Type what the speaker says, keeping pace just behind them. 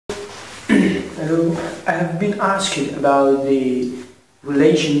I have been asking about the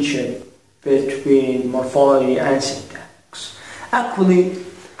relationship between morphology and syntax. Actually,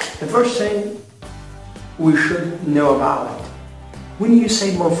 the first thing we should know about it, when you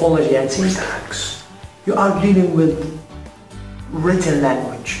say morphology and syntax, you are dealing with written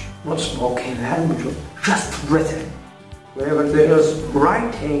language, not spoken language, just written. Whenever there is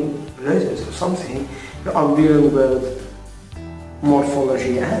writing letters or something, you are dealing with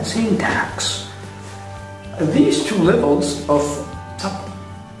morphology and syntax. These two levels of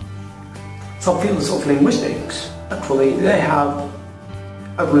subfields of linguistics, actually, they have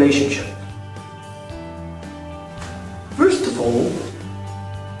a relationship. First of all,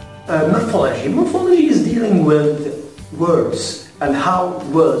 morphology. Morphology is dealing with words and how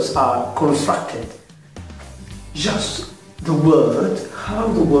words are constructed. Just the word, how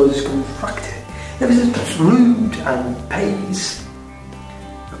the word is constructed. There is its root and base,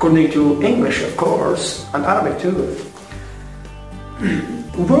 according to English, of course, and Arabic too.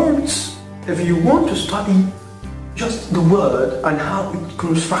 Words, if you want to study just the word and how it's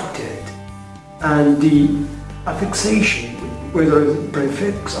constructed, and the affixation, whether it's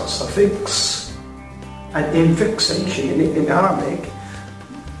prefix or suffix, and infixation in Arabic,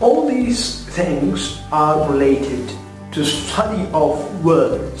 all these things are related to study of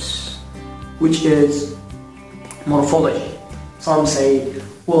words, which is morphology. Some say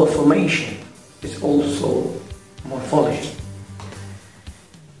word formation is also morphology.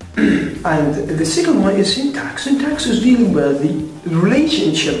 And the second one is syntax. Syntax is dealing with the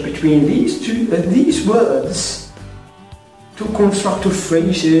relationship between these words to construct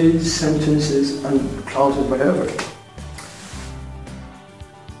phrases, sentences, and clauses, whatever.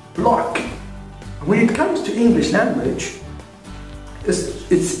 Like, when it comes to English language,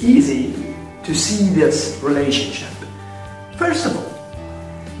 it's easy to see this relationship. First of all,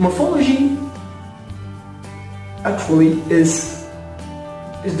 morphology actually is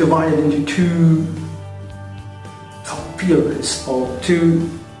divided into two subfields or two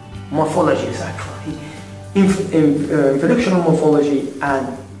morphologies actually. Inflectional morphology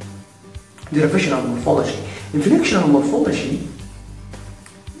and derivational morphology. Inflectional morphology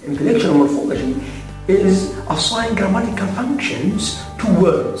is assign grammatical functions to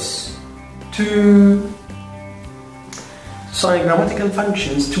words,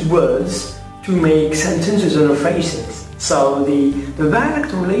 to make sentences and phrases. So the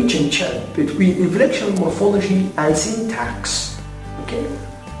direct relationship between inflectional morphology and syntax. Okay,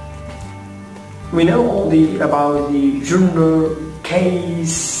 we know all about the gender,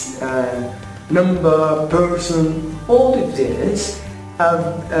 case, number, person. All of this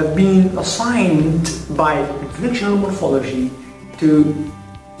have been assigned by inflectional morphology to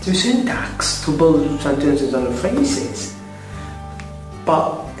syntax to build sentences and phrases.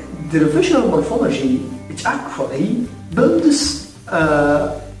 But the derivational morphology, it actually builds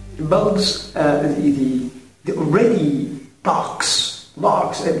the already blocks.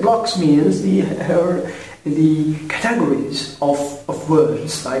 Blocks means the categories of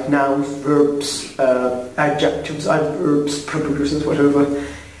words like nouns, verbs, adjectives, adverbs, prepositions, whatever.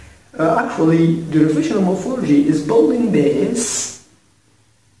 Actually, the derivational morphology is building this,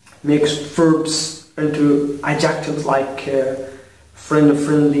 makes verbs into adjectives like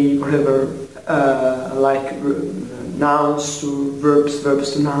friendly, whatever, like nouns to verbs,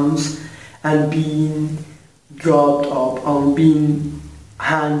 verbs to nouns, and being dropped up or being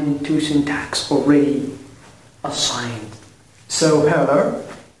handed into syntax already assigned. So here,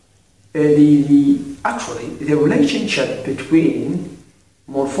 the relationship between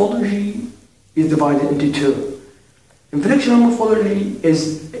morphology is divided into two. Inflectional morphology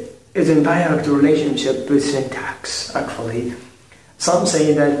is in direct relationship with syntax, actually. Some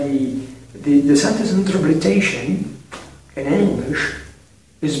say that the sentence interpretation in English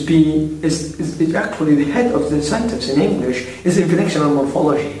is actually the head of the sentence in English is inflectional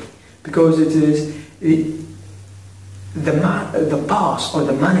morphology, because it is the boss or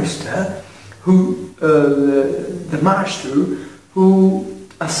the master who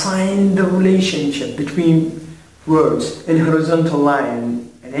assigned the relationship between words in horizontal line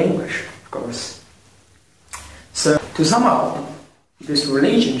in English, of course. So to sum up this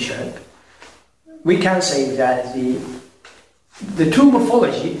relationship, we can say that the two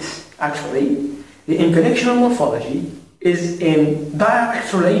morphologies, actually, the inflectional morphology is in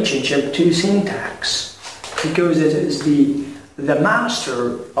direct relationship to syntax, because it is the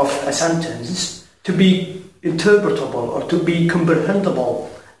master of a sentence to be interpretable or to be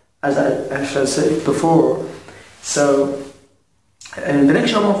comprehensible, as I said before. So,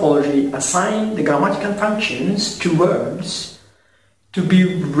 inflectional morphology assigns the grammatical functions to words to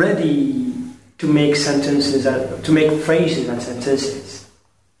be ready to make sentences and to make phrases and sentences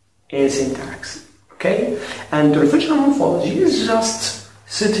in syntax. Okay, and the reflectional morphology is just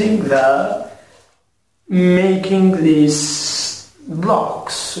sitting there, making these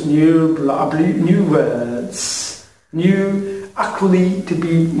blocks, new words, new, actually, to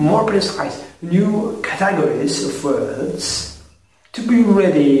be more precise, new categories of words to be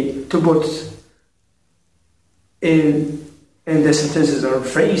ready to put in the sentences or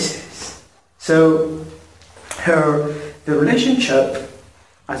phrases. So the relationship,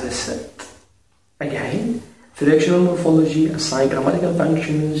 as I said, again, reflectional morphology assign grammatical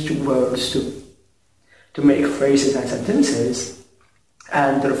functions to words to make phrases and sentences,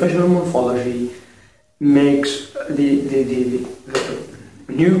 and the reflectional morphology makes the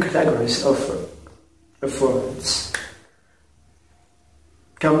new categories of words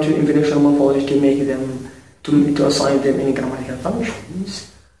come to inferential morphology to make them to assign them any grammatical functions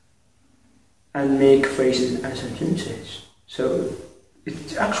and make phrases and sentences. So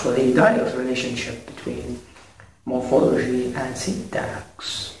it's actually a direct relationship between morphology and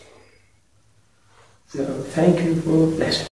syntax. So thank you for listening.